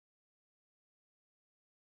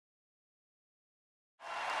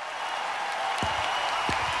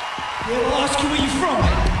Yeah, I'll ask you where you're from.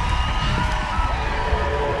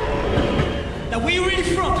 Now, where you really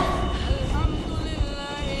from?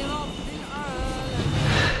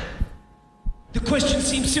 The question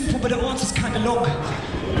seems simple, but the answer's kind of long.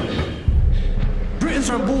 Britons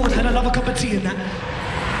are on board, and I love a cup of tea and that.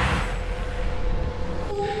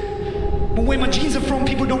 But where my genes are from,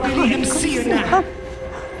 people don't really MC in that.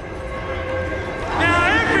 Now,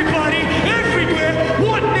 everybody, everywhere,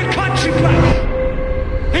 want the country back.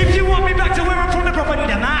 If you want me back to where I'm from, the proper need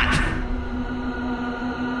a map.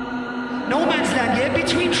 No man's land, yeah,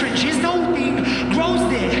 between trenches, no thing grows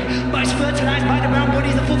there. But it's fertilized by the brown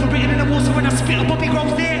bodies that fall for Britain in the war, so when I spit, a poppy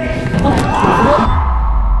grows there.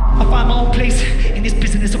 I find my own place in this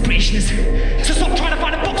business of Britishness. So stop trying to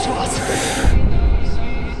find a box for us.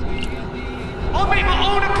 I'll make my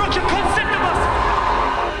own approach and concept of us.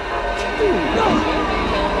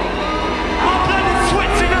 Our blood and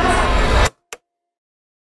sweat's in us.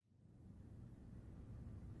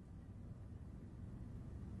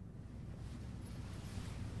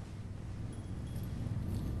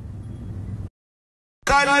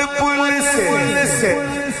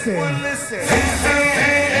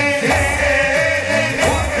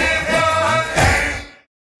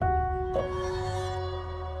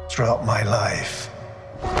 Throughout my life,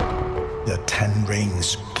 the 10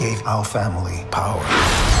 rings gave our family power.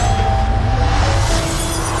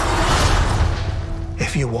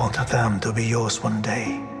 If you want them to be yours one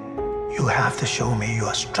day, you have to show me you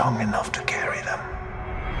are strong enough to carry them.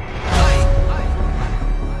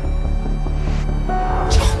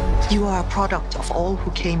 You are a product of all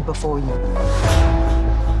who came before you.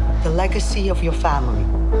 The legacy of your family.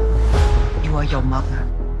 You are your mother.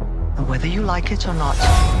 And whether you like it or not,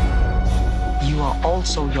 you are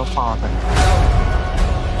also your father.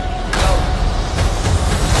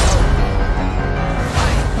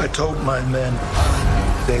 I told my men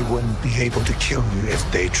they wouldn't be able to kill you if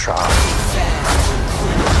they tried.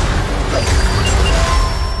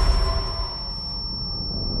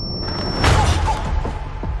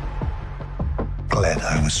 Glad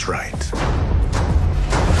I was right.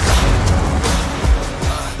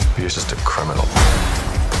 He's just a criminal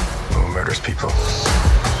who murders people.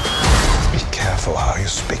 Be careful how you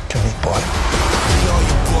speak to me, boy.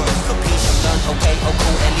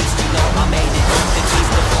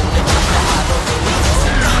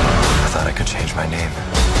 I thought I could change my name,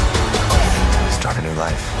 start a new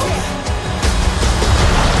life.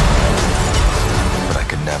 But I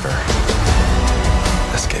could never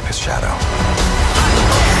escape his shadow.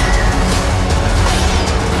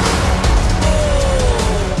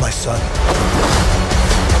 My son,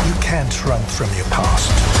 you can't run from your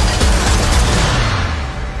past.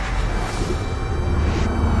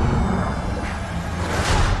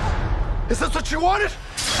 Is this what you wanted?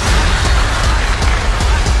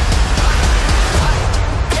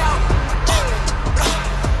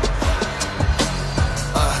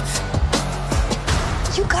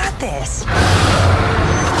 You got this.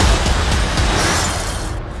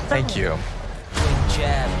 Thank you.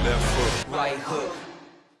 Jab, left foot, right hook.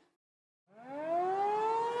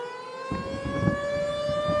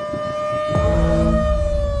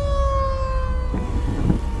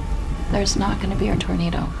 There's not going to be a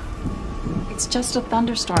tornado. It's just a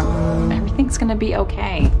thunderstorm. Everything's going to be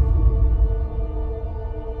okay.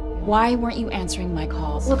 Why weren't you answering my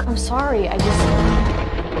calls? Look, I'm sorry. I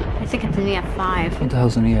think it's an EF5. What the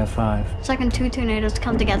hell's an EF5? It's like when two tornadoes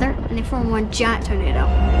come together and they form one giant tornado.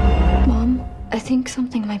 Mom, I think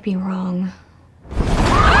something might be wrong.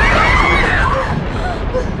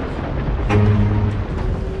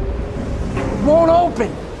 It won't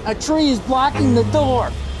open! A tree is blocking the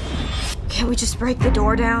door! Can't we just break the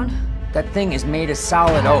door down? That thing is made of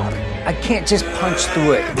solid oak. I can't just punch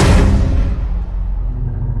through it.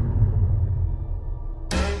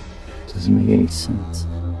 Doesn't make any sense.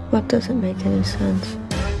 What doesn't make any sense?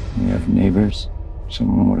 We have neighbors.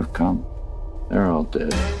 Someone would have come. They're all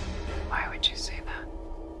dead. Why would you say that?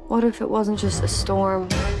 What if it wasn't just a storm?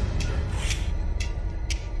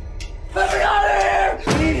 Let me out of here!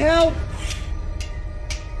 I need help!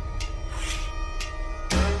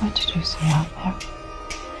 What did you see out there?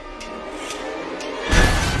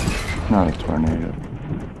 Not a tornado.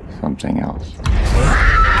 Something else.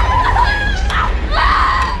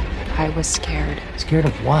 I was scared. Scared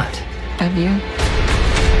of what? Of you.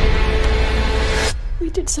 We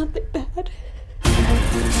did something bad.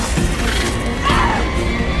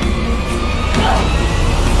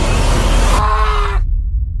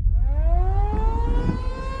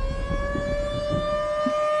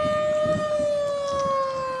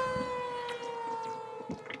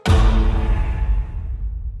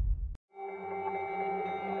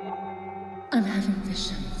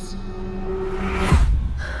 conditions.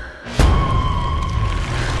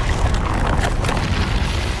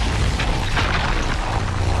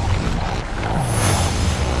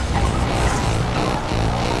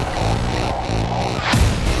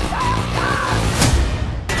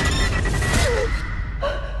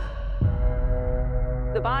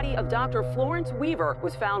 The body of Dr. Florence Weaver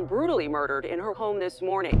was found brutally murdered in her home this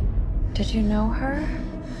morning. Did you know her?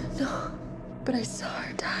 No, but I saw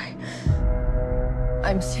her die.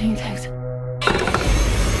 I'm seeing things.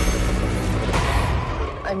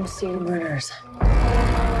 I'm seeing murders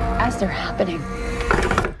as they're happening.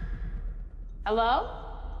 Hello?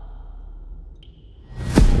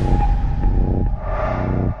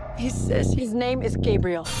 He says his name is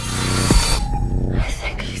Gabriel. I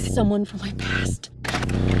think he's someone from my past.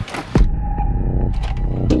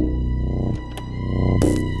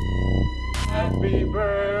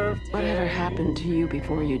 Whatever happened to you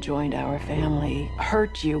before you joined our family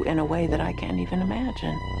hurt you in a way that I can't even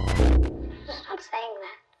imagine. Stop saying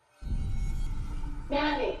that.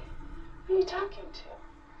 Maddie, who are you talking to?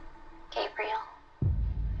 Gabriel.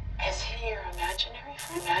 Is he your imaginary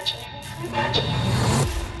friend? Imaginary?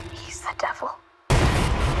 He's the devil.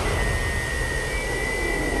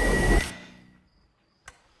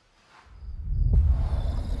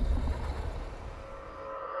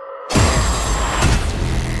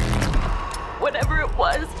 Whatever it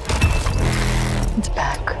was. It's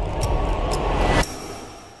back.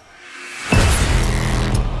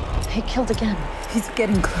 He killed again. He's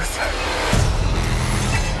getting closer.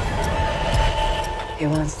 He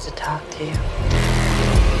wants to talk to you.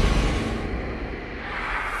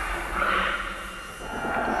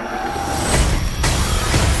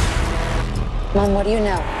 Mom, what do you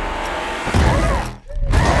know?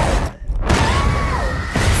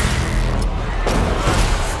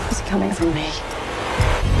 He's coming from me.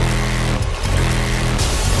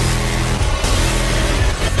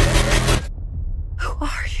 Who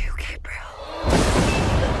are you, Gabriel?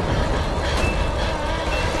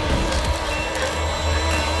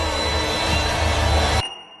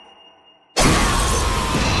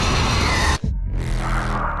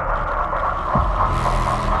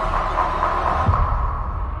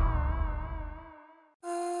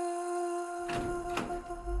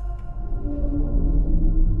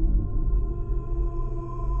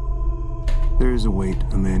 There is a weight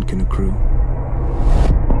a man can accrue.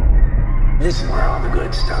 This is where all the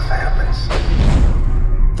good stuff happens.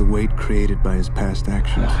 The weight created by his past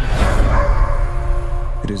actions.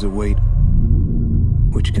 It is a weight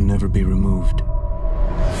which can never be removed.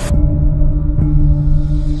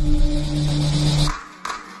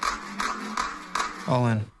 All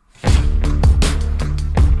in.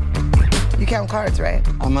 You count cards, right?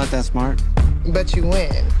 I'm not that smart. But you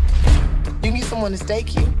win. You need someone to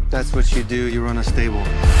stake you. That's what you do. You run a stable.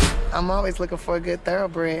 I'm always looking for a good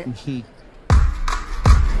thoroughbred.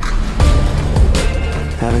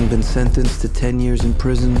 Having been sentenced to 10 years in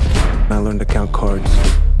prison, I learned to count cards.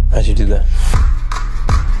 How'd you do that?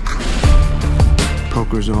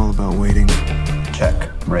 Poker's all about waiting.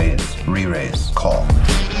 Check, raise, re-raise, call.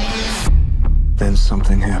 Then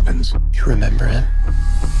something happens. You remember him?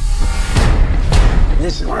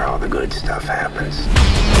 This is where all the good stuff happens.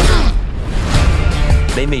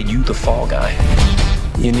 They made you the fall guy.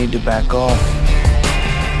 You need to back off.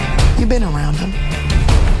 You've been around him.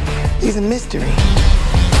 He's a mystery.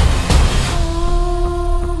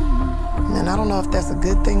 And I don't know if that's a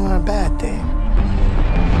good thing or a bad thing.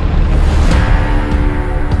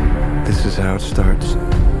 This is how it starts.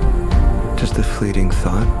 Just a fleeting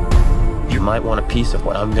thought. You might want a piece of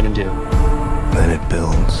what I'm gonna do. Then it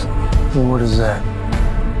builds. Well, what is that?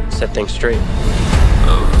 Set things straight.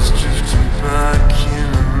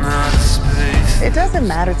 It doesn't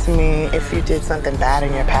matter to me if you did something bad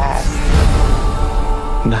in your past.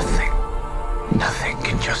 Nothing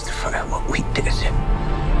can justify what we did.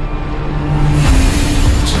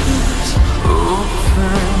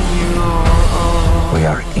 We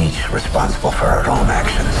are each responsible for our own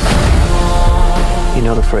actions. You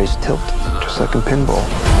know the phrase tilt, just like in pinball.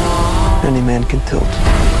 Any man can tilt.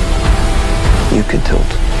 You can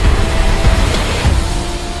tilt.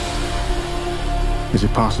 Is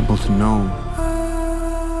it possible to know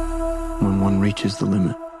when one reaches the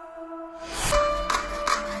limit?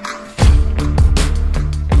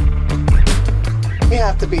 You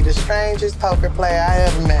have to be the strangest poker player I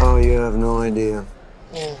ever met. Oh, you have no idea.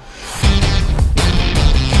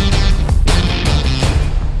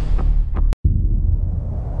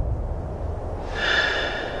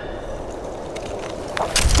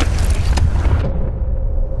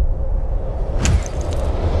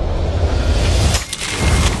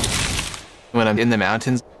 When I'm in the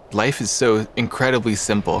mountains, life is so incredibly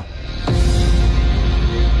simple.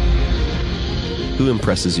 Who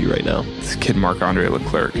impresses you right now? This kid Marc-Andre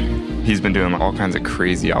Leclerc. He's been doing all kinds of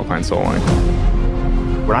crazy alpine soloing.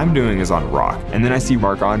 What I'm doing is on rock, and then I see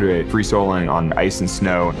Marc-Andre free soloing on ice and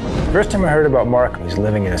snow. First time I heard about Mark, he's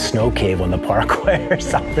living in a snow cave on the parkway or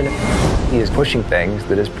something. He is pushing things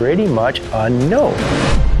that is pretty much unknown.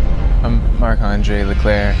 I'm Marc-Andre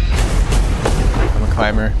Leclerc. I'm a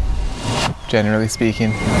climber, generally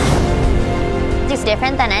speaking. He's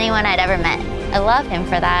different than anyone I'd ever met. I love him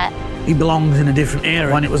for that. He belongs in a different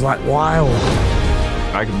era, and it was like wild.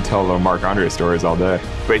 I can tell little Marc-Andre stories all day,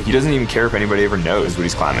 but he doesn't even care if anybody ever knows what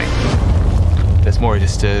he's climbing. It's more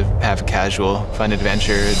just to have a casual, fun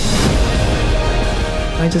adventure.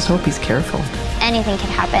 I just hope he's careful. Anything can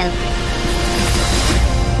happen.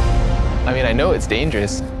 I mean, I know it's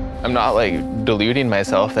dangerous. I'm not like deluding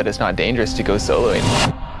myself that it's not dangerous to go soloing.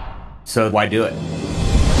 So why do it?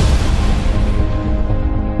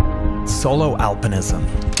 Solo alpinism,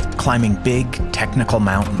 climbing big, technical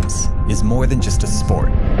mountains, is more than just a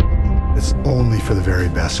sport. It's only for the very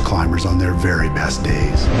best climbers on their very best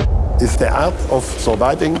days. It's the art of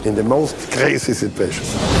surviving in the most crazy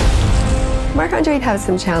situations. Marc-Andre had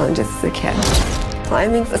some challenges as a kid.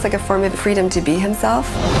 Climbing was like a form of freedom to be himself.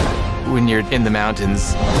 When you're in the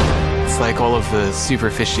mountains, it's like all of the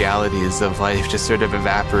superficialities of life just sort of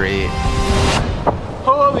evaporate.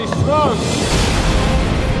 Holy smokes!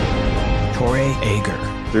 Torrey Ager.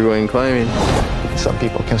 Through going climbing. Some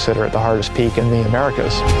people consider it the hardest peak in the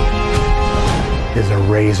Americas. Is a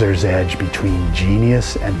razor's edge between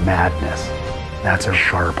genius and madness. That's a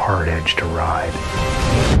sharp, hard edge to ride.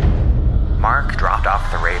 Mark dropped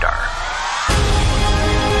off the radar.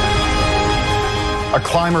 A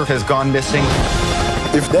climber has gone missing.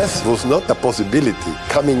 If death was not a possibility,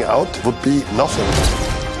 coming out would be nothing.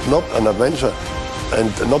 Not an adventure and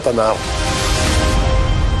not an art.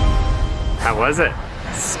 How was it?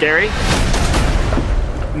 Scary?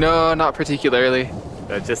 No, not particularly.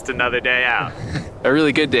 Just another day out. A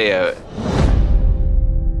really good day out.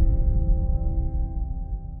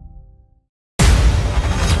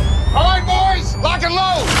 All right, boys, lock and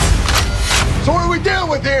load. So what are we dealing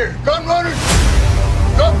with here? Gun runners?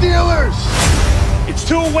 Drug dealers? It's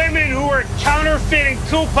two women who are counterfeiting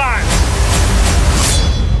coupons.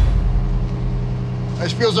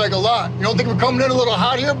 This feels like a lot. You don't think we're coming in a little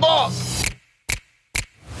hot here, boss?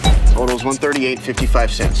 Total's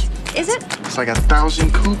 $138.55. Is it? It's like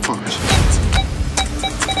 1,000 coupons.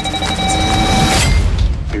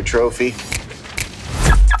 Your trophy.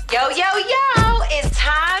 Yo, yo, yo! It's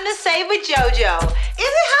time to save with JoJo. Is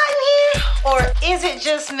it hot in here, or is it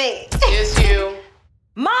just me? It's you.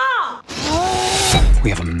 Mom! We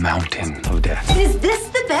have a mountain of death. Is this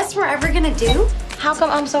the best we're ever gonna do? How come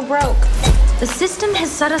I'm so broke? The system has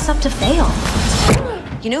set us up to fail.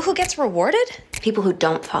 You know who gets rewarded? People who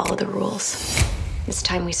don't follow the rules. It's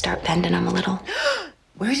time we start bending them a little.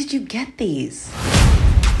 Where did you get these?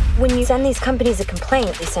 When you send these companies a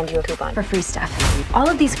complaint, they send you a coupon for free stuff. All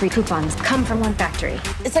of these free coupons come from one factory.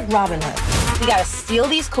 It's like Robin Hood. We gotta steal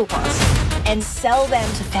these coupons and sell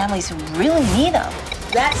them to families who really need them.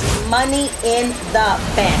 That's money in the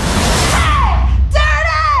bank. Hey!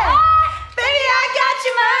 Dirty! Baby, I got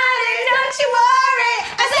your money, don't you worry.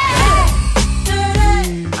 I said,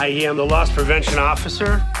 I am the loss prevention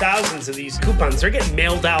officer. Thousands of these coupons, they're getting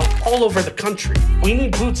mailed out all over the country. We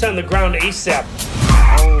need boots on the ground ASAP.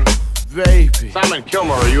 Oh, baby. Simon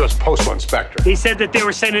Kilmore, a U.S. Postal Inspector. He said that they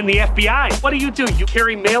were sending the FBI. What do? You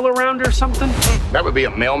carry mail around or something? That would be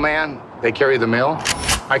a mailman. They carry the mail.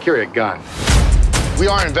 I carry a gun. We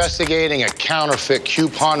are investigating a counterfeit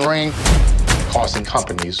coupon ring costing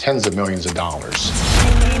companies tens of millions of dollars.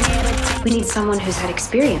 We need someone who's had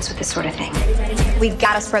experience with this sort of thing. We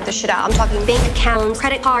gotta spread this shit out. I'm talking bank accounts,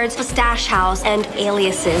 credit cards, a stash house, and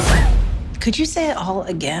aliases. Could you say it all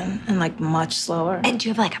again and like much slower? And do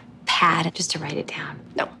you have like a pad just to write it down?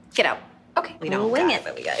 No, get out. Okay, we don't wing it,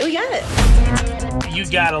 but we got it. You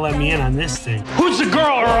gotta let me in on this thing. Who's the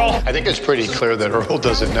girl, Earl? I think it's pretty clear that Earl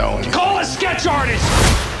doesn't know. Call a sketch artist!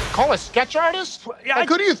 Call a sketch artist? Like,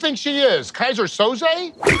 who do you think she is? Kaiser Soze?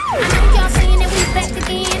 We're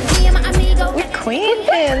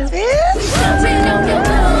Queenpins, bitch.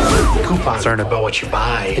 Coupons aren't about what you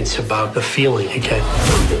buy. It's about the feeling you get.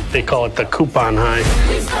 They call it the coupon high.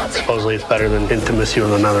 Supposedly it's better than intimacy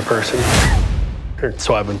with another person. Or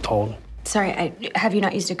so I've been told. Sorry, have you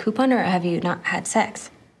not used a coupon or have you not had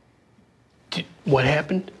sex? What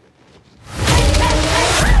happened?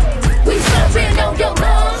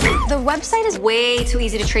 The website is way too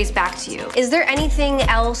easy to trace back to you. Is there anything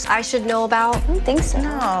else I should know about? I don't think so.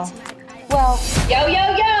 No. Well, yo,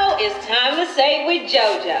 it's time to say with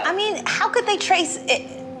JoJo. I mean, how could they trace it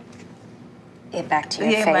back to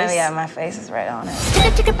your face? My face is right on it.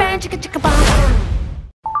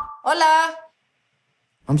 Hola.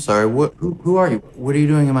 I'm sorry, who are you? What are you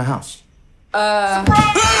doing in my house?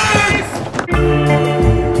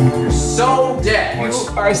 You're so dead. You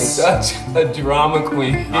are such a drama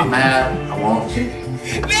queen. I'm mad. I won't. Get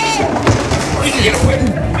away.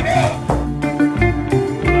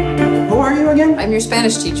 Who are you again? I'm your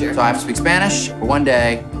Spanish teacher. So I have to speak Spanish for one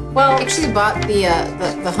day. Well, I actually bought the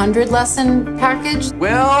 100 lesson package.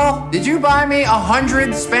 Will, did you buy me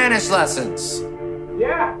 100 Spanish lessons?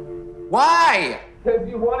 Yeah. Why? Because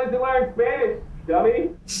you wanted to learn Spanish,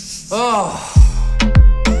 dummy. Oh.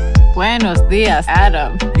 Buenos días,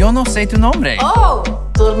 Adam. Yo no sé tu nombre. Oh,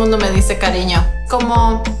 todo el mundo me dice cariño.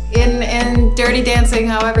 Como in Dirty Dancing,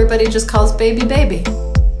 how everybody just calls baby baby.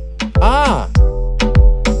 Ah.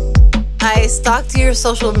 I stalked your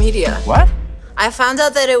social media. What? I found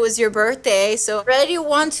out that it was your birthday, so ready,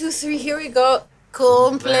 1, 2, 3, here we go.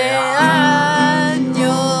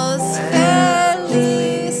 Cumpleaños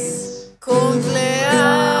feliz.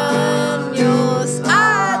 Cumpleaños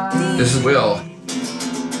a ti. This is Will.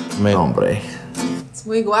 Mi nombre. It's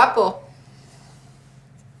muy guapo.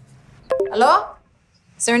 Hello?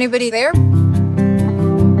 Is there anybody there?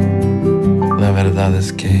 La verdad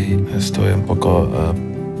es que estoy un poco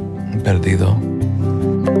perdido.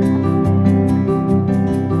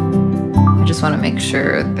 I just want to make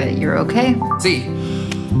sure that you're okay. Sí.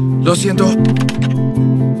 Lo siento.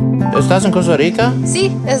 ¿Estás en Costa Rica?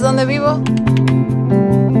 Sí, es donde vivo.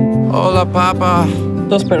 Hola, papá.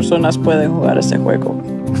 2 personas pueden jugar este juego.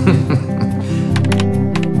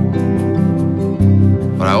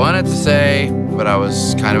 What I wanted to say, but I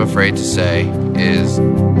was kind of afraid to say, is...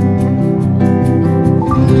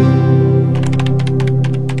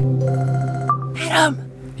 Adam!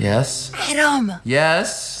 Yes? Adam!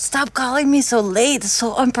 Yes? Stop calling me so late. It's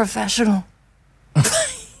so unprofessional.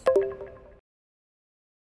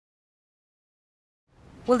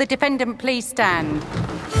 Will the defendant please stand?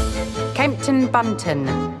 Kempton Bunton,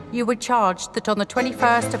 you were charged that on the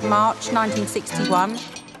 21st of March 1961,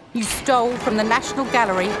 you stole from the National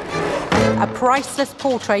Gallery a priceless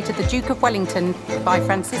portrait of the Duke of Wellington by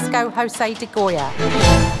Francisco José de Goya.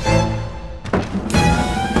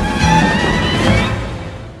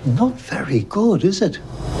 Not very good, is it?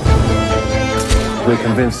 We're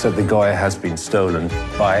convinced that the Goya has been stolen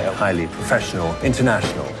by a highly professional,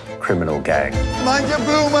 international criminal gang. Mind your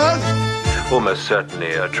bloomers! Almost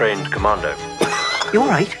certainly a trained commando. You all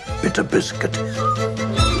right? Bitter biscuit.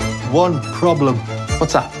 One problem.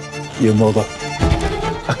 What's that? Your mother.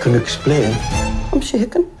 I can explain. I'm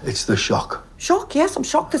shaken. It's the shock. Shock? Yes, I'm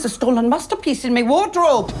shocked. There's a stolen masterpiece in my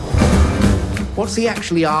wardrobe. What's he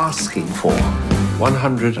actually asking for?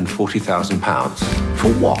 £140,000.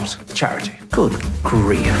 For what? Charity. Good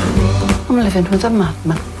grief. I'm living with a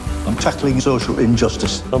madman. I'm tackling social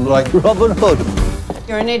injustice. I'm like Robin Hood.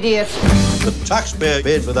 You're an idiot. The taxpayer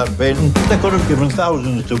paid for that painting. They could have given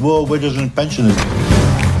thousands to war widows and pensioners.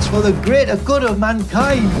 It's for the greater good of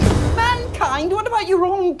mankind. Mankind? What about your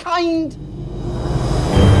own kind?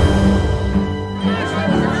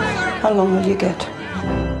 How long will you get?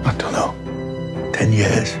 I don't know. 10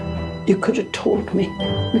 years. You could have told me.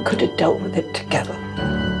 We could have dealt with it together.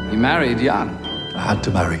 You married young. I had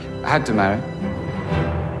to marry. I had to marry.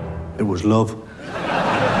 It was love.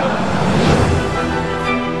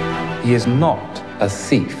 He is not a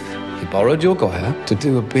thief. He borrowed your Goya to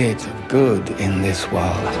do a bit of good in this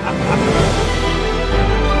world.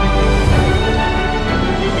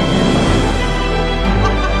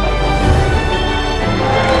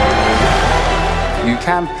 You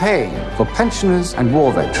campaign for pensioners and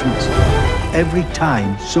war veterans. Every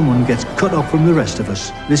time someone gets cut off from the rest of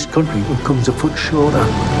us, this country becomes a foot shorter.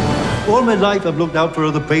 All my life I've looked out for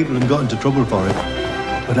other people and got into trouble for it.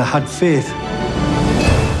 But I had faith.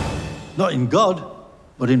 Not in God,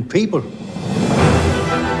 but in people.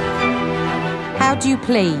 How do you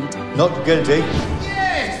plead? Not guilty.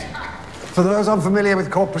 Yes! For those unfamiliar with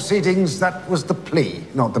court proceedings, that was the plea,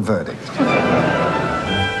 not the verdict.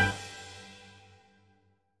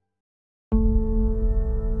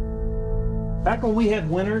 Back when we had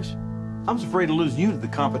winners, I was afraid of losing you to the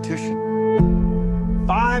competition.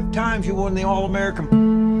 5 times you won the All-American.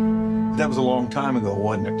 That was a long time ago,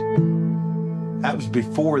 wasn't it? That was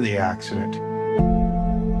before the accident.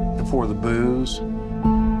 Before the booze.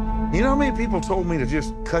 You know how many people told me to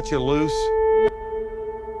just cut you loose?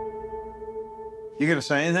 You gonna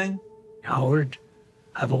say anything? Howard,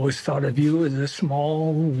 I've always thought of you as a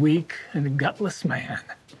small, weak, and gutless man.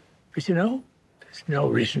 But you know, There's no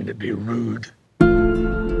reason to be rude.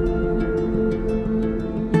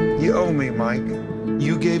 You owe me, Mike.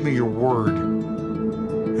 You gave me your word.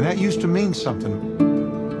 And that used to mean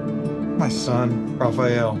something. My son,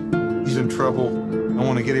 Rafael, he's in trouble. I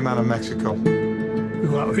want to get him out of Mexico. You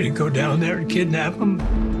want me to go down there and kidnap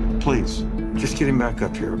him? Please, just get him back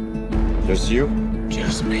up here. Just you?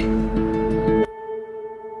 Just me.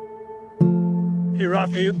 Hey,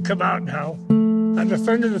 Rafa, you can come out now. I'm a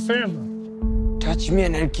friend of the family. Touch me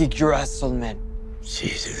and I'll kick your ass, old man.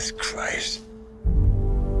 Jesus Christ.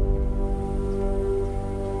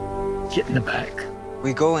 Get in the back.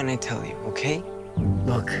 We go and I tell you, okay?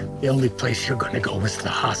 Look, the only place you're gonna go is the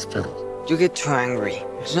hospital. You get too angry.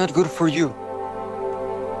 It's not good for you.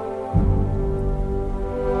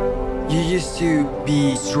 You used to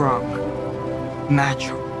be strong,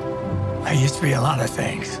 macho. I used to be a lot of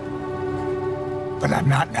things, but I'm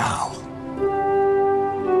not now.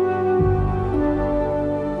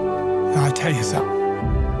 Now, I'll tell you something.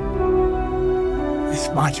 This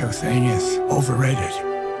macho thing is overrated.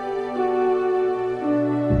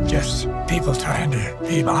 Just people trying to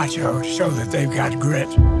be macho, show that they've got grit.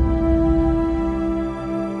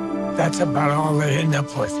 That's about all they end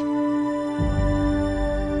up with.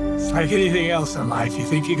 It's like anything else in life. You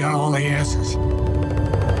think you got all the answers.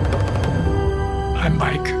 I'm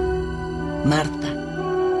Mike. Marta.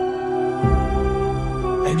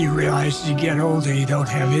 Then you realize as you get older, you don't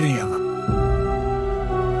have any of them.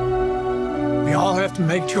 We all have to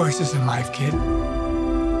make choices in life, kid.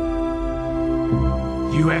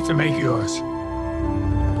 You have to make yours.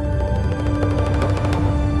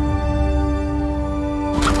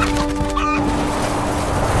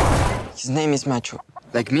 His name is Macho.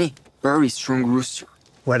 Like me, very strong rooster.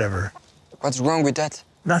 Whatever. What's wrong with that?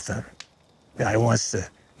 Nothing. Guy wants to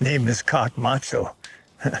name his cock Macho.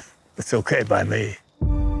 It's okay by me.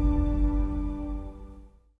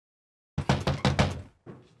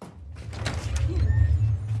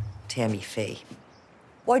 Tammy Faye.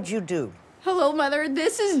 What'd you do? Hello, Mother.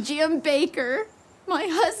 This is Jim Baker, my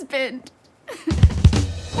husband.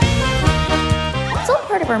 It's all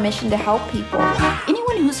part of our mission to help people.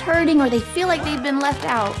 Anyone who's hurting or they feel like they've been left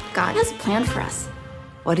out, God has a plan for us.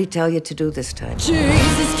 What'd he tell you to do this time?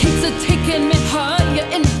 Jesus keeps a taking me higher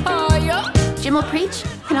and higher. Jim will preach,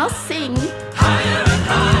 and I'll sing.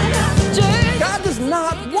 God does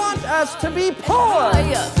not want us to be poor.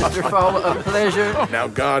 Mr. Fowler, a pleasure. Now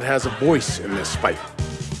God has a voice in this fight.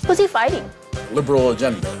 Who's he fighting? Liberal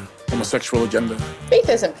agenda, homosexual agenda. Faith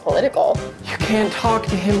isn't political. You can't talk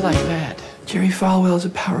to him like that. Jerry Falwell's a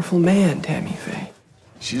powerful man, Tammy Faye.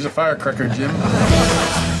 She's a firecracker, Jim.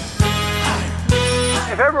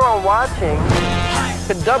 If everyone watching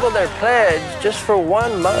could double their pledge just for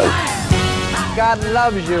one mug. God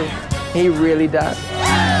loves you. He really does.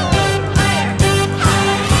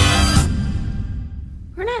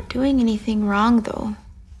 We're not doing anything wrong, though.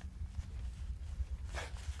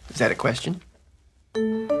 Is that a question?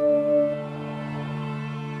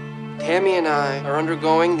 Tammy and I are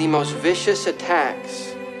undergoing the most vicious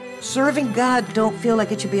attacks. Serving God don't feel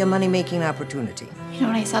like it should be a money-making opportunity. You know,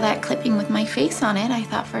 when I saw that clipping with my face on it, I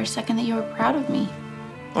thought for a second that you were proud of me.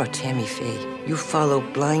 Oh, Tammy Faye, you follow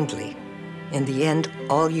blindly. In the end,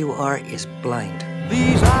 all you are is blind.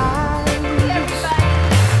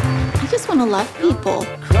 I just want to love people.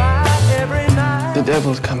 The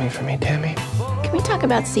devil's coming for me, Tammy. Can we talk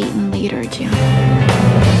about Satan later, Jim?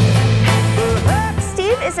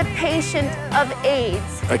 Steve is a patient of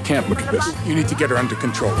AIDS. I can't look at this. You need to get her under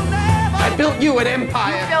control. I built you an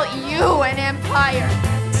empire. You built you an empire.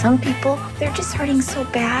 Some people, they're just hurting so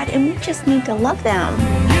bad, and we just need to love them.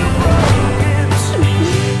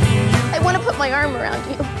 I want to put my arm around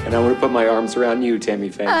you. And I want to put my arms around you, Tammy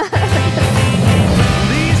Faye.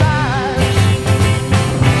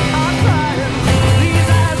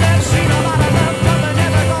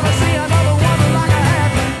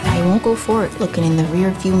 I won't go forward looking in the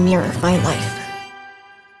rearview mirror of my life.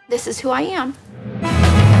 This is who I am.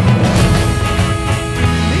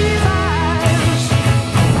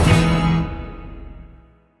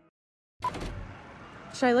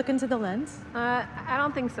 Should I look into the lens? I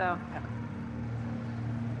don't think so.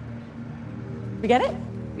 We get it?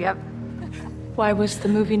 Yep. Why was the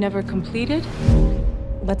movie never completed?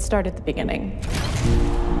 Let's start at the beginning.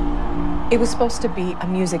 It was supposed to be a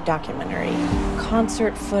music documentary.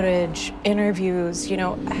 Concert footage, interviews, you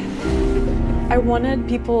know. I wanted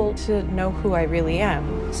people to know who I really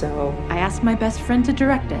am. So I asked my best friend to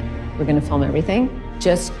direct it. We're gonna film everything.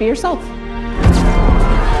 Just be yourself.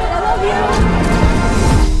 I love you!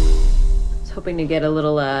 I was hoping to get a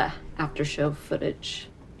little after show footage.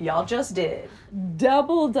 Y'all just did.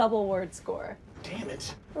 Double word score. Damn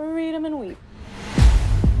it. Read them and weep.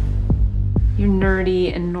 You're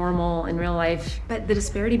nerdy and normal in real life, but the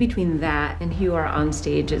disparity between that and who you are on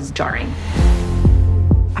stage is jarring.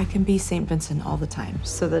 I can be St. Vincent all the time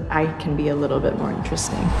so that I can be a little bit more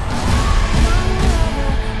interesting.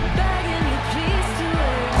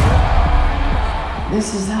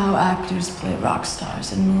 This is how actors play rock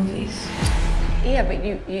stars in movies. Yeah, but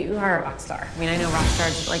you are a rock star. I mean, I know rock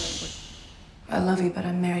stars like... I love you, but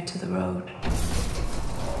I'm married to the road.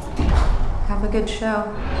 Have a good show.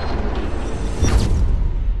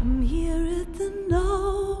 I'm here at the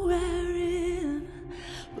nowhere inn,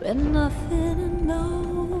 where nothing and no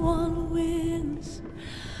one wins,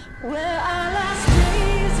 where our last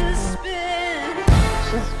days are spent.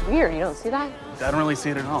 She's weird, you don't see that? I don't really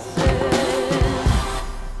see it at all.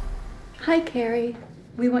 Hi, Carrie.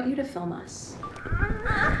 We want you to film us.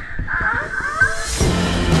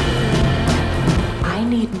 I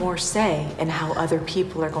need more say in how other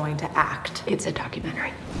people are going to act. It's a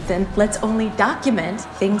documentary. Then let's only document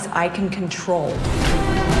things I can control.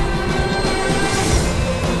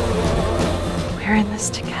 We're in this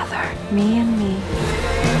together. Me and me.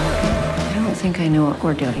 I don't think I know what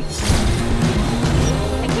we're doing.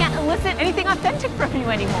 I can't elicit anything authentic from you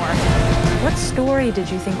anymore. What story did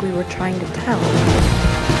you think we were trying to tell?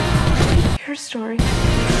 Your story.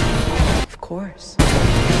 Of course.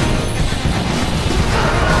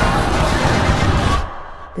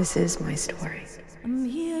 This is my story. I'm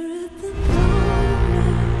here at the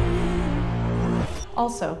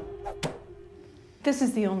Also, this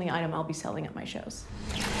is the only item I'll be selling at my shows.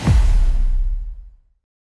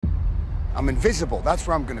 I'm invisible. That's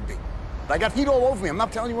where I'm gonna be. I got heat all over me. I'm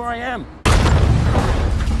not telling you where I am.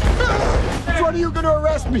 Which one of you gonna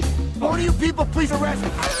arrest me? One of you people, please arrest me.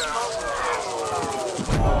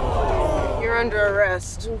 You're under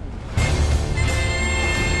arrest.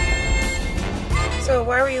 So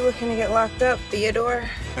why were you looking to get locked up, Theodore?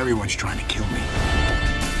 Everyone's trying to kill me.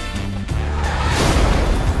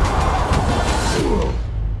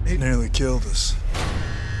 He nearly killed us.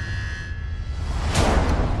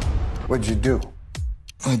 What'd you do?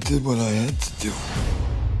 I did what I had to do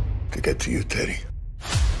to get to you, Teddy.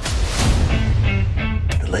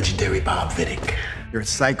 The legendary Bob Vidic. You're a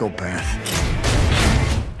psychopath.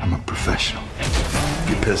 I'm a professional.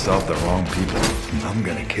 You pissed off the wrong people, I'm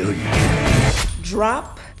gonna kill you.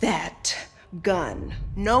 Drop that gun.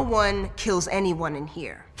 No one kills anyone in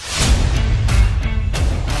here.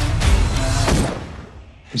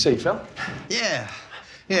 You say you fell? Yeah.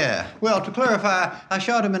 Well, to clarify, I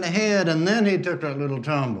shot him in the head and then he took that little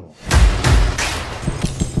tumble.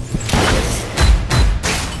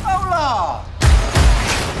 Hola!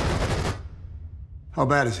 How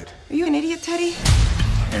bad is it? Are you an idiot, Teddy?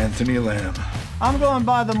 Anthony Lamb. I'm going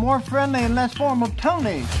by the more friendly and less formal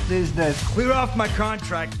Tony these days. Clear off my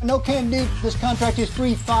contract. No can do. This contract is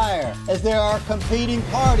free fire, as there are competing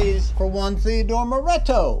parties for one Theodore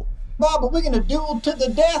Moretto. Bob, are we gonna duel to the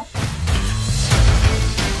death?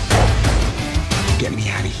 Get me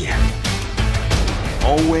out of here.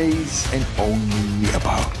 Always and only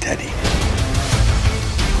about Teddy.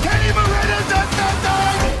 Teddy Moretto's on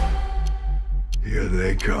the Here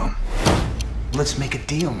they come. Let's make a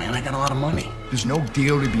deal, man. I got a lot of money. There's no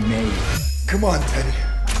deal to be made. Come on, Teddy.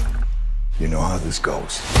 You know how this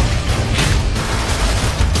goes.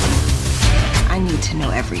 I need to know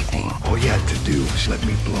everything. All you had to do was let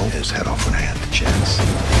me blow his head off when I had the chance.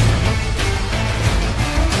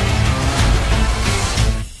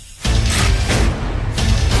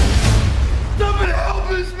 Somebody help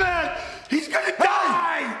this man! He's gonna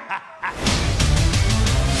die!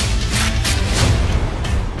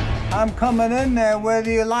 I'm coming in there whether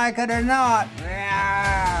you like it or not.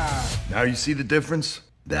 Now you see the difference?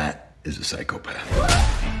 That is a psychopath.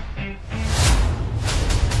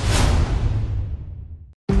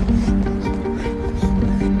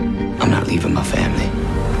 I'm not leaving my family.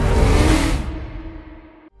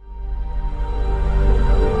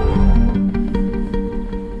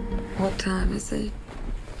 What time is it?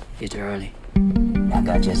 It's early. I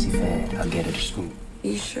got Jessie fed. I'll get her to school.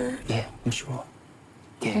 You sure? Yeah, I'm sure.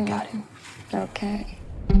 Yeah, got it. Okay.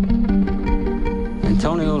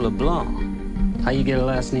 Antonio LeBlanc. How you get a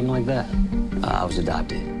last name like that? I was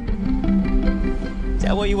adopted. Is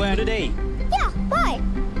that what you wearing today? Yeah, why?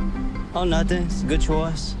 Oh, nothing. It's a good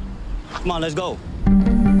choice. Come on, let's go.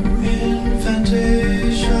 In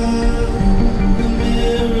Fantasia, the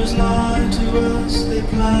mirrors lie to us, they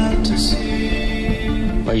plan to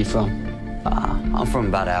see. Where you from? I'm from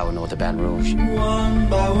about an hour north of Baton Rouge. One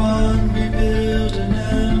by one, we build an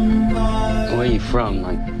empire. Where you from?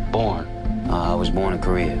 Like, born? I was born in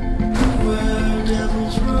Korea. Where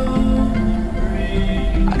devils roam and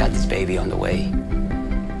I got this baby on the way,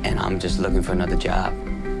 and I'm just looking for another job.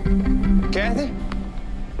 Kathy?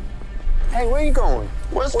 Hey, where you going?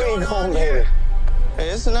 Where you going, baby? Hey,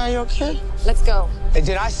 isn't that your kid? Let's go. Hey,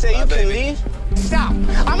 did I say you can leave? Stop!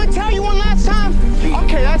 I'm gonna tell you one last time.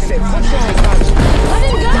 Okay, that's it. Put your hands down. Let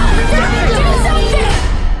him go! Do something!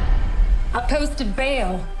 I posted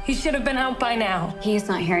bail. He should have been out by now. He's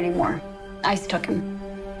not here anymore. ICE took him.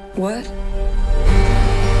 What?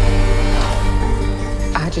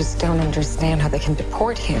 I just don't understand how they can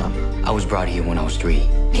deport him. I was brought here when I was 3.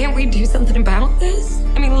 Can't we do something about this?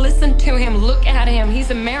 I mean, listen to him, look at him.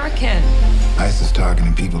 He's American. ICE is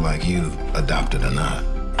targeting people like you, adopted or not.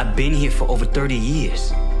 I've been here for over 30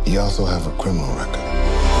 years. You also have a criminal record.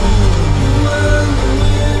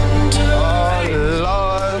 Oh,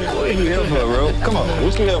 Lord. What are you here for, bro? Come on,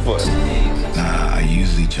 what you here for? Nah, I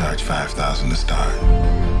usually charge $5,000 to start.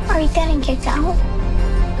 Are you getting kicked out?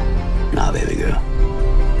 Nah, baby girl.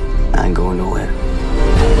 I ain't going nowhere.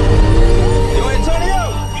 Yo,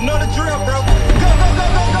 Antonio, you know the drill, bro. Go!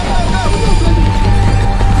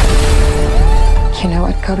 You know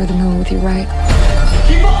I'd go to the moon with you, right?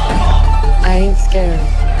 I ain't scared.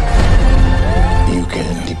 You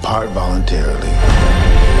can depart voluntarily,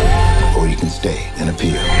 or you can stay and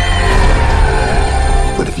appeal.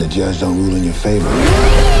 But if the judge don't rule in your favor,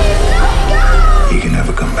 you can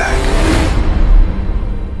never come back.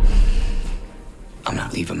 I'm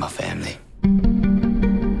not leaving my family.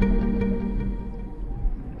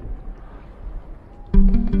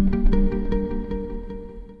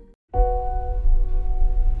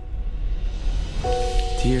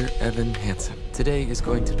 Dear Evan Hansen, today is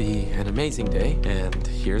going to be an amazing day, and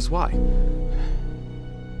here's why.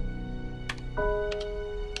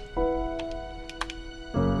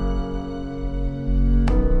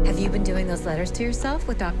 Have you been doing those letters to yourself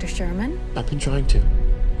with Dr. Sherman? I've been trying to.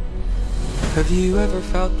 Have you ever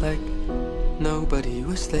felt like nobody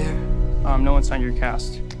was there? No one signed your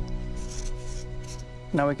cast.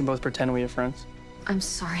 Now we can both pretend we are friends. I'm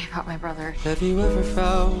sorry about my brother. Have you ever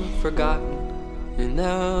felt forgotten in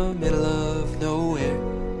the middle of nowhere?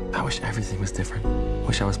 I wish everything was different.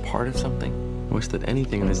 Wish I was part of something. I wish that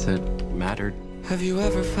anything I said mattered. Have you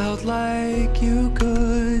ever felt like you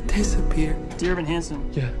could disappear? Dear Evan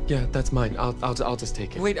Hansen. Yeah, that's mine. I'll just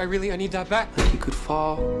take it. Wait, I need that back. Like you could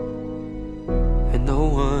fall, and no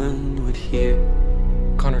one would hear.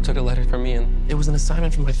 Connor took a letter from me, and it was an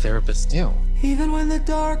assignment from my therapist. Ew. Even when the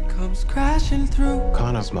dark comes crashing through.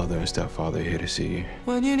 Connor's mother and stepfather are here to see you.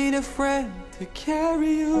 When you need a friend to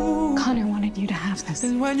carry you. Connor wanted you to have this.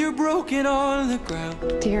 And when you're broken on the ground.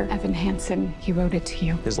 Dear Evan Hansen, he wrote it to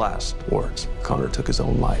you. His last words, Connor took his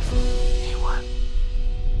own life. What?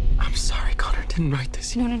 I'm sorry, Connor didn't write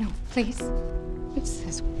this. No, please. It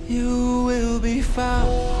says, you will be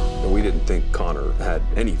found. We didn't think Connor had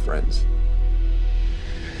any friends.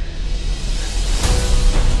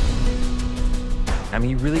 I mean,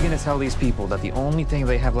 you really gonna tell these people that the only thing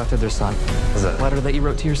they have left of their son is a letter that you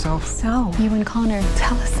wrote to yourself? so, you and Connor,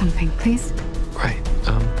 tell us something, please. Right.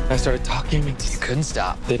 I started talking. You couldn't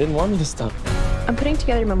stop. They didn't want me to stop. I'm putting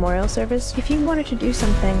together a memorial service. If you wanted to do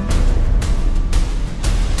something.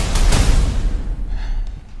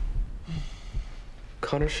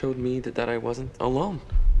 Connor showed me that I wasn't alone.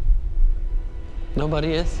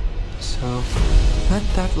 Nobody is. So let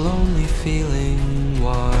that lonely feeling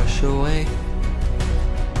wash away.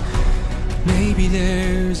 Maybe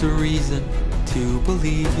there's a reason to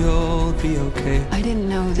believe you'll be okay. I didn't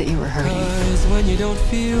know that you were hurting. 'Cause when you don't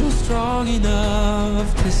feel strong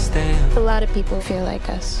enough to stand, A lot of people feel like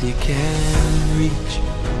us. you can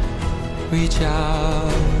reach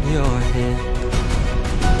out your hand.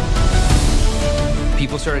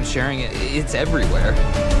 People started sharing it. It's everywhere.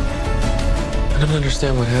 I don't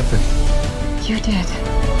understand what happened. You did.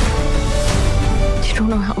 You don't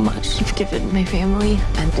know how much you've given my family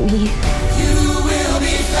and me. You will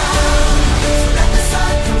be found. So let the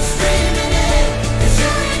sun come streaming in. As you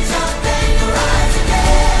reach up and you rise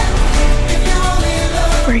again. If you only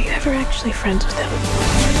look. Were you ever actually friends with him?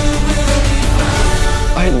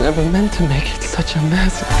 I never meant to make it such a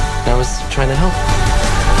mess. I was trying to help.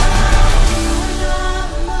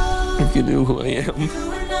 If you knew who I am,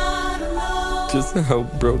 just how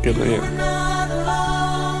broken I am.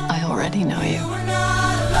 I already know you.